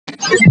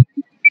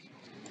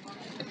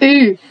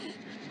Oof.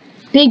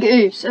 Big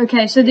oofs.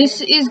 Okay, so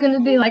this is going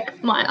to be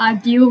like my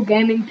ideal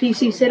gaming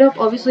PC setup.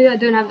 Obviously, I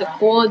don't have the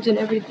cords and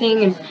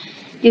everything and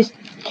just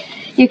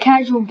your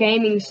casual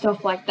gaming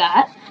stuff like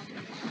that.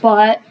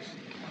 But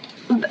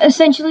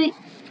essentially,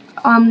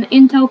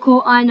 Intel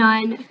Core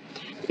i9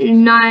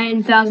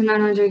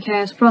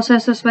 9900KS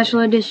processor, special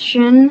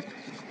edition.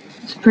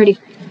 It's a pretty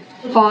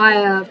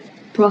fire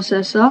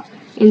processor.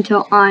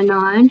 Intel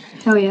i9,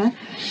 hell yeah.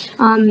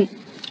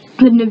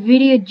 The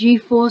NVIDIA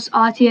GeForce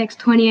RTX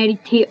 2080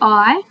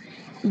 Ti.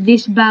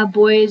 This bad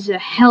boy is a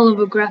hell of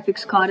a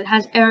graphics card. It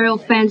has aerial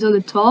fans on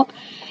the top,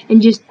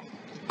 and just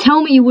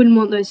tell me you wouldn't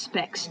want those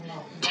specs.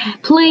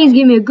 Please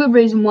give me a good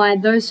reason why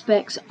those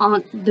specs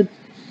aren't the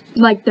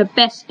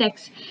best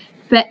specs,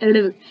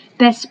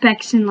 best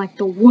specs in like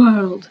the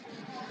world.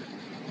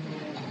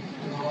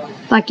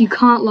 Like, you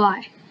can't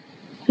lie.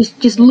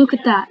 Just look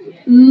at that.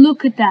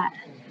 Look at that.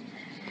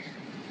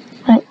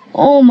 Like,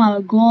 oh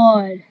my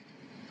god.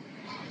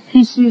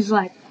 This is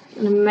like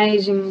an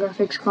amazing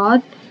graphics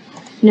card.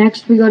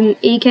 Next, we got an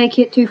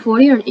EK-Kit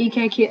 240 or an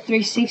EK-Kit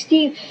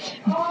 360.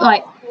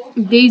 Like,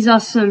 these are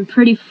some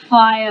pretty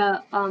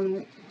fire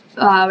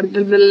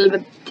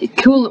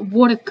cool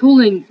water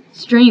cooling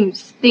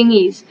streams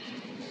thingies.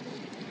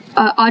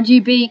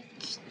 RGB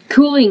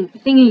cooling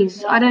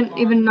thingies. I don't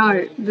even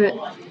know, but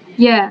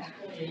yeah.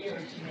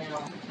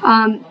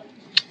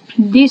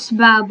 This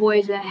bad boy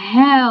is a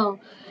hell,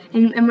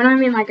 and when I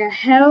mean like a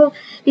hell,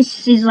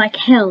 this is like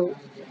hell,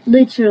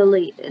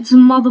 literally. It's a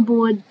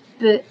motherboard,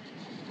 but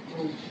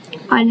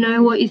I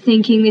know what you're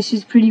thinking. This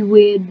is pretty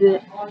weird,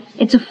 but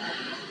it's a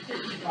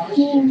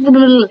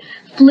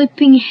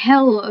flipping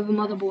hell of a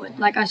motherboard.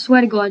 Like, I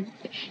swear to God,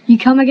 you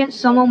come against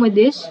someone with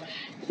this,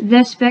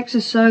 their specs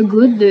are so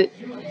good that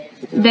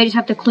they just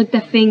have to click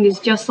their fingers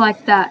just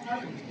like that,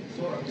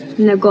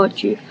 and they've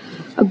got you.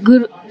 A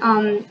good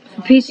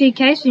PC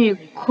case and your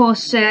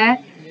Corsair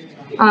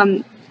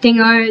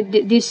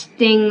thingo. This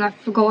thing, I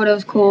forgot what it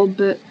was called,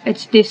 but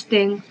it's this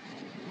thing,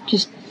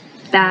 just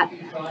that.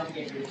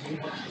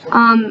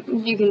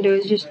 You can do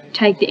is just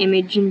take the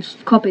image and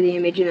copy the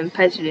image and then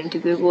paste it into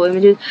Google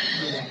Images.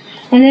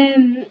 And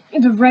then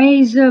the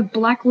Razer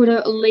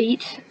Blackwater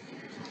Elite.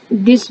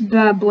 This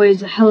bad boy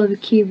is a hell of a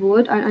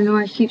keyboard. I know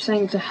I keep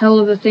saying it's a hell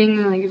of a thing,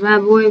 like a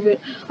bad boy,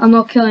 but I'm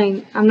not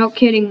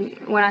kidding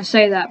when I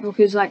say that,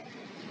 because like,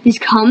 this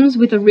comes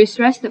with a wrist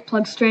rest that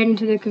plugs straight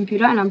into the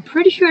computer, and I'm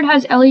pretty sure it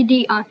has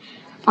LED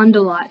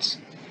underlights.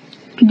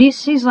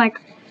 This is like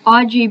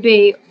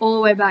RGB all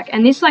the way back,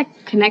 and this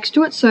like connects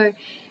to it, so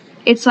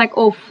it's like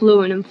all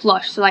fluent and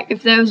flush. So like,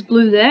 if there was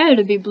blue there,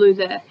 it'd be blue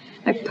there.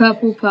 Like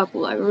purple,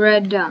 like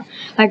red down.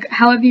 Like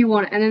however you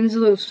want it. And then there's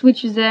little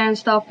switches there and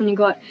stuff, and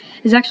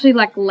there's actually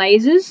like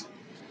lasers.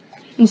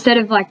 Instead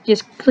of like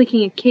just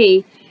clicking a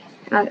key,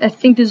 I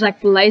think there's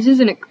like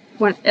lasers, and it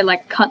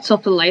like cuts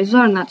off the laser,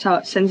 and that's how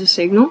it sends a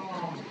signal.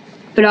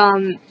 But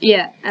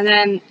yeah, and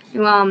then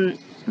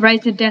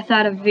Razer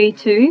DeathAdder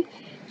V2.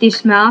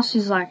 This mouse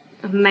is like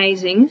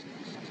amazing.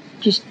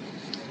 Just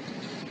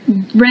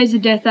Razer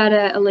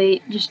DeathAdder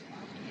Elite. Just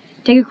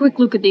take a quick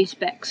look at these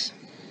specs.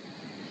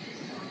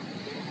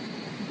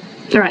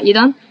 Alright, you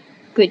done?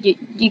 Good,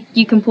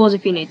 you can pause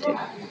if you need to.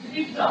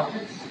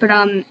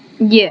 But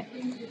yeah.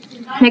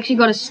 Next you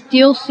got a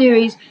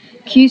SteelSeries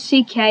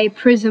QCK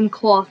Prism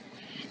Cloth.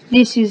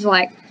 This is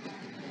like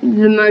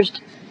the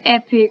most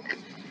epic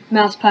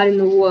mousepad in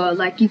the world.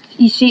 Like,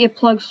 you see it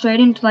plugs straight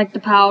into like the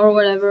power or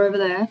whatever over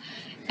there,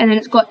 and then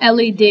it's got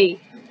LED.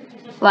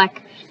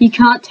 Like, you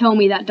can't tell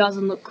me that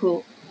doesn't look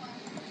cool.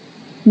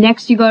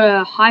 Next you got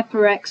a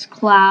HyperX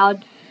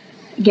Cloud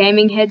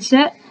gaming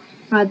headset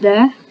right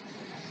there.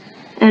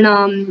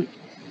 And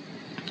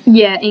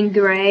yeah, in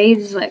grey,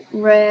 there's like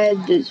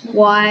red, there's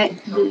white,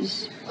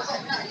 there's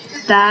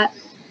that,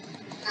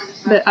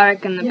 but I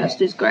reckon the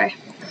best is grey.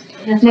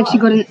 Next you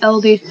got an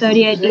LD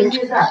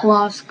 38-inch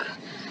class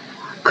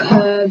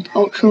curved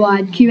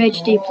ultra-wide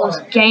QHD plus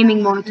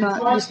gaming monitor.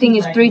 This thing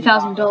is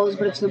 $3,000,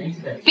 but it's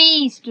a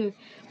beast of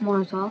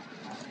monitor.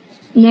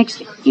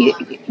 Next,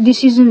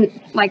 this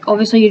isn't, like,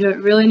 obviously you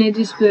don't really need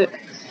this, but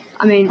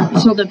I mean,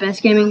 it's not the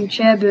best gaming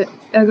chair, but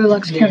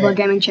Ergolux Kevlar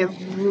gaming chair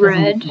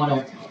red.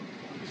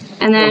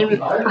 And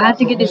then I had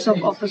to get this off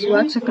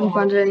Officeworks, I couldn't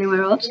find it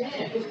anywhere else.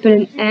 But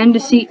an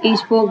Anderseat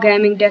Esport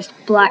gaming desk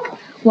black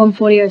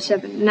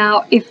 14007.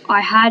 Now, if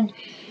I had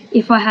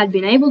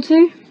been able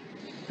to,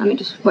 let me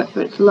just wait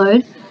for it to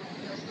load.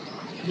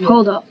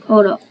 Hold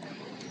up.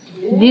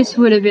 This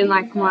would have been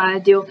like my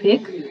ideal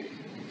pick.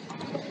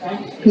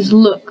 Because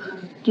look,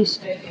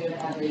 just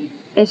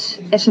it's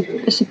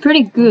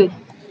pretty good.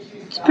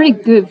 It's pretty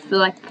good for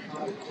like,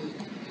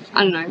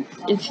 I don't know,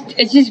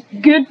 it's just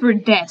good for a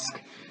desk.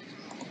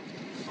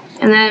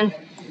 And then,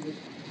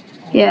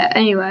 yeah,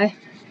 anyway,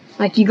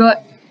 like you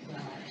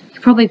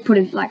probably put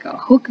in like a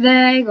hook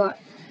there, you got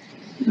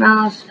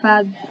mouse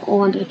pad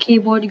all under the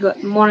keyboard, you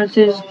got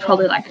monitors,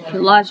 probably like if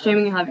you're live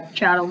streaming you have your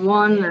chat on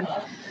one and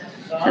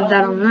have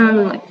that on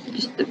them, like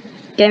just the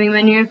gaming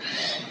menu.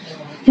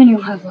 Then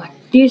you'll have like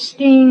this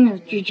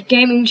thing, your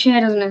gaming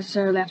chair, doesn't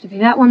necessarily have to be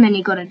that one. Then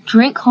you got a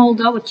drink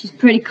holder, which is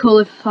pretty cool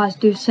if I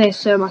do say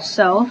so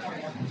myself.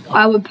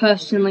 I would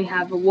personally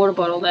have a water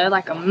bottle there,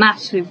 like a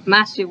massive,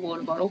 massive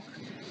water bottle.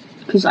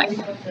 Because, like,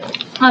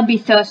 I'd be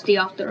thirsty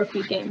after a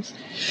few games.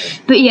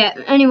 But yeah,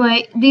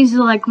 anyway, these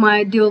are like my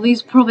ideal.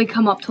 These probably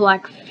come up to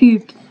like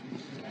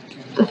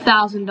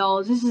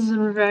 $1,000. This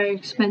isn't a very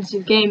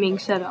expensive gaming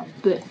setup,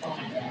 but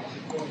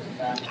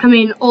I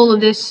mean, all of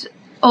this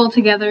all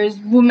together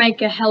will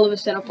make a hell of a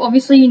setup.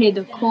 Obviously, you need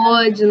the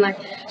cords and like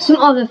some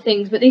other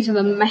things, but these are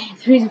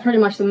pretty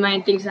much the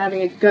main things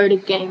having a go-to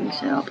gaming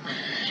setup.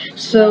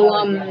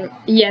 So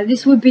yeah,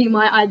 this would be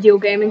my ideal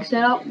gaming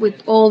setup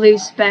with all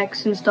these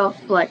specs and stuff.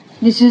 Like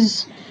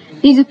these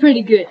are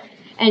pretty good.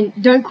 And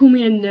don't call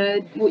me a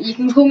nerd. Well, you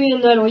can call me a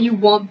nerd all you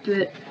want,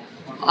 but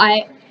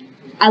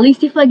at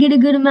least if I get a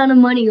good amount of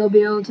money, I'll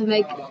be able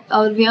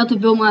to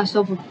build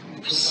myself a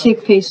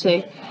sick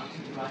PC.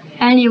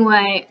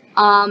 Anyway,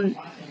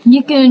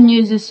 you can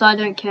use this, I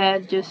don't care,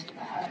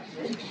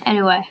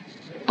 anyway,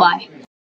 bye.